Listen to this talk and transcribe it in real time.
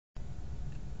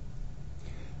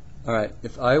Alright,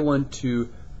 if I want to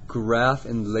graph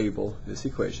and label this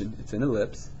equation, it's an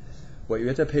ellipse, what you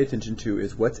have to pay attention to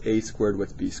is what's a squared,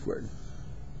 what's b squared.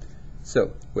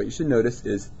 So, what you should notice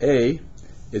is a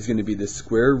is going to be the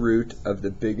square root of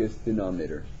the biggest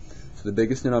denominator. So the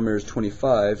biggest denominator is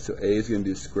 25, so a is going to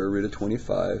be the square root of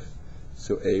 25,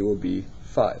 so a will be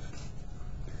 5.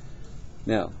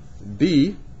 Now,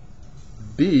 b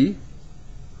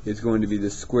is going to be the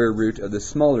square root of the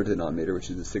smaller denominator, which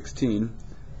is the 16,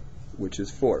 which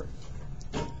is 4.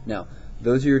 Now,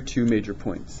 those are your two major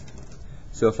points.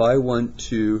 So if I want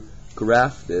to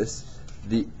graph this,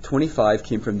 the 25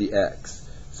 came from the x.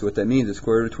 So what that means is the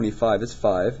square root of 25 is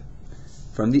 5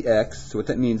 from the x. So what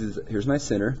that means is, here's my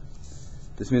center.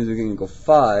 This means we're going to go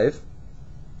 5,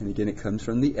 and again it comes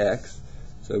from the x.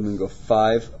 So I'm going to go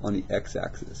 5 on the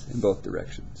x-axis in both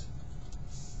directions.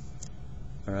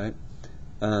 Alright?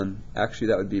 Actually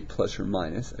that would be plus or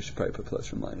minus. I should probably put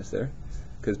plus or minus there,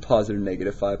 because positive,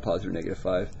 negative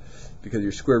 5, because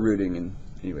you're square rooting, and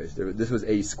anyways, this was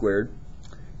a squared.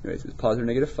 Anyways, it's positive,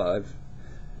 negative 5.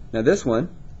 Now this one,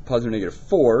 positive, negative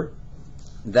 4,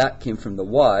 that came from the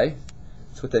y.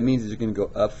 So what that means is you're going to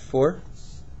go up 4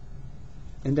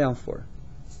 and down 4.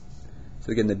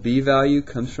 So again, the b value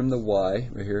comes from the y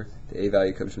right here. The a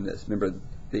value comes from this. Remember,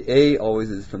 the a always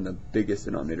is from the biggest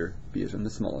denominator. B is from the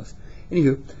smallest.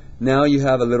 Anywho, now you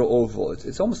have a little oval.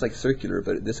 It's almost like circular,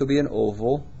 but this will be an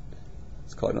oval.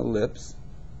 It's called an ellipse.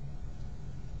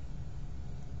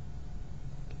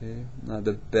 Okay, not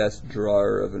the best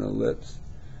drawer of an ellipse.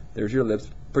 There's your ellipse.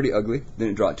 Pretty ugly.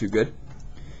 Didn't draw it too good.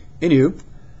 Anywho,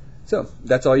 so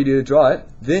that's all you do to draw it.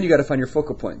 Then you got to find your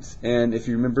focal points. And if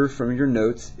you remember from your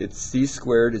notes, it's c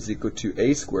squared is equal to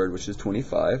a squared, which is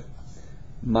 25,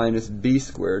 minus b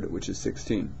squared, which is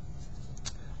 16.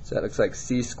 So that looks like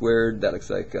c squared. That looks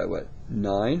like, what,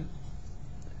 9?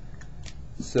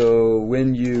 So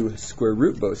when you square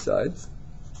root both sides,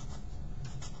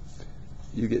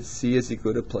 you get c is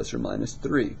equal to plus or minus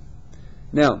 3.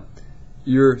 Now,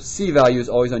 your c value is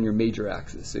always on your major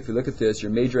axis. So if you look at this,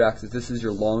 your major axis, this is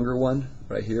your longer one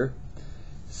right here.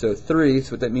 So 3,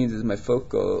 so what that means is my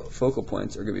focal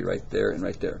points are going to be right there and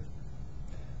right there.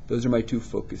 Those are my two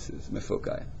focuses, my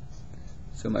foci.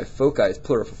 So my foci is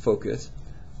plural for focus,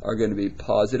 are going to be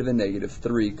positive and negative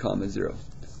 3, 0.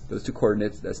 Those two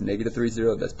coordinates, that's negative 3,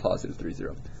 0, that's positive 3,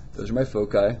 0. Those are my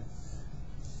foci.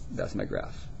 That's my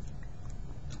graph.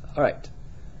 Alright,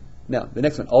 now the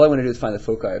next one, all I want to do is find the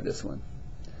foci of this one.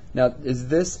 Now, is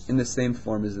this in the same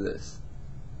form as this?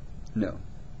 No.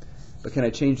 But can I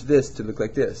change this to look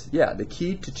like this? Yeah, the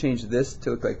key to change this to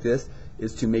look like this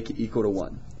is to make it equal to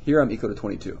 1. Here I'm equal to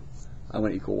 22. I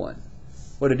want to equal 1.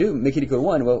 What to do? Make it equal to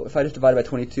 1. Well, if I just divide by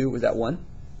 22, was that 1?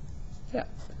 Yeah.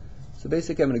 So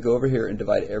basically I'm going to go over here and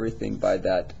divide everything by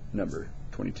that number,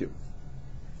 22.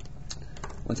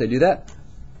 Once I do that,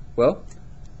 well,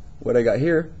 what I got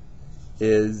here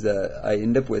is I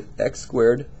end up with x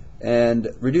squared, and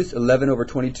reduce 11 over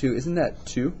 22, isn't that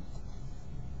 2?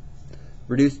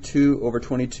 Reduce 2 over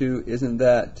 22, isn't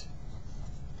that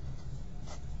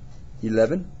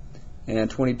 11? And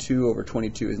 22 over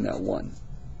 22, isn't that 1?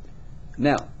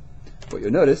 Now, what you'll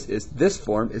notice is this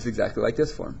form is exactly like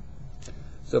this form.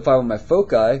 So if I want my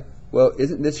foci, well,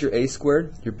 isn't this your a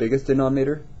squared, your biggest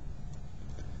denominator?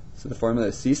 So the formula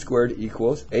is c squared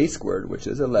equals a squared, which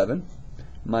is 11,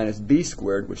 minus b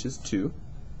squared, which is 2.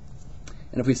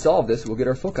 And if we solve this, we'll get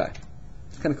our foci.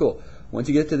 It's kind of cool. Once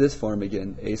you get to this form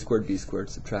again, a squared, b squared,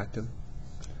 subtract them.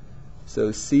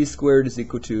 So c squared is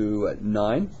equal to what,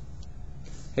 9.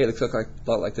 Hey, it looks like a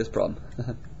lot like this problem.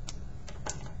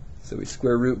 So we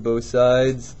square root both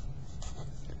sides.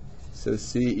 So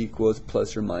c equals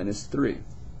plus or minus 3.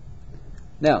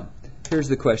 Now, here's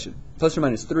the question. Plus or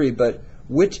minus 3, but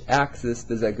which axis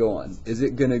does that go on? Is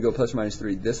it going to go plus or minus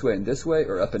 3 this way and this way,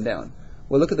 or up and down?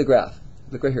 Well, look at the graph.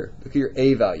 Look right here. Look at your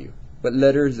a value. What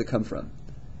letter does it come from?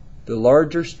 The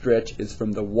larger stretch is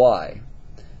from the y.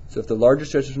 So if the larger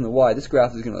stretch is from the y, this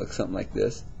graph is going to look something like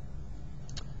this.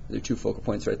 There are two focal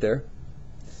points right there.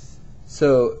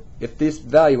 So if this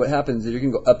value, what happens is you're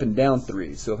going to go up and down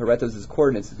 3. So if I write those as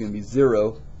coordinates, it's going to be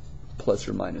 0 plus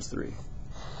or minus 3.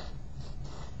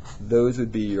 Those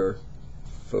would be your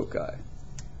foci.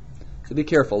 So be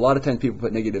careful. A lot of times people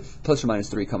put negative plus or minus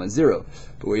 3, 0.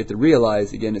 But what you have to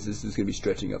realize, again, is this is going to be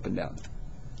stretching up and down.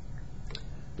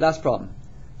 Last problem.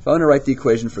 If I want to write the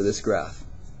equation for this graph,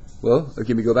 well,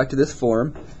 okay, we go back to this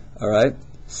form. All right.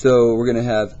 So we're going to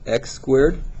have x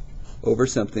squared over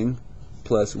something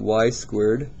plus y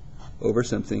squared over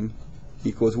something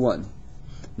equals 1.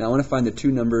 Now I want to find the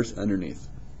two numbers underneath.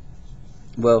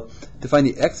 Well, to find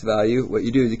the x value, what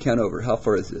you do is you count over. How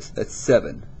far is this? That's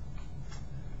 7.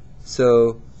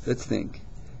 So let's think.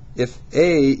 If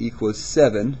a equals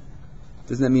 7,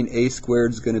 doesn't that mean a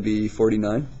squared is going to be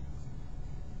 49?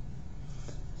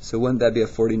 So wouldn't that be a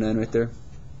 49 right there?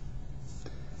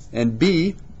 And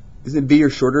b, isn't b your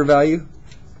shorter value?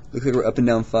 Looks like we're up and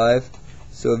down 5.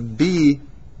 So if b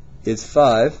is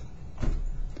 5,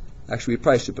 actually we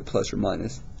probably should put plus or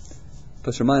minus.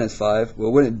 Plus or minus 5,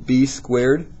 well wouldn't b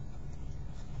squared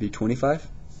be 25?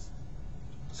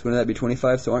 So wouldn't that be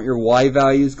 25? So aren't your y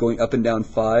values going up and down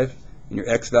 5 and your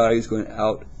x values going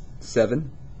out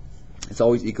 7? It's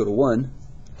always equal to 1.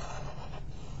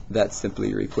 That's simply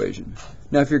your equation.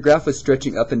 Now if your graph was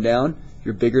stretching up and down,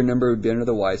 your bigger number would be under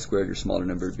the y squared, your smaller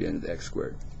number would be under the x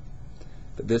squared.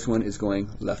 But this one is going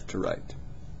left to right.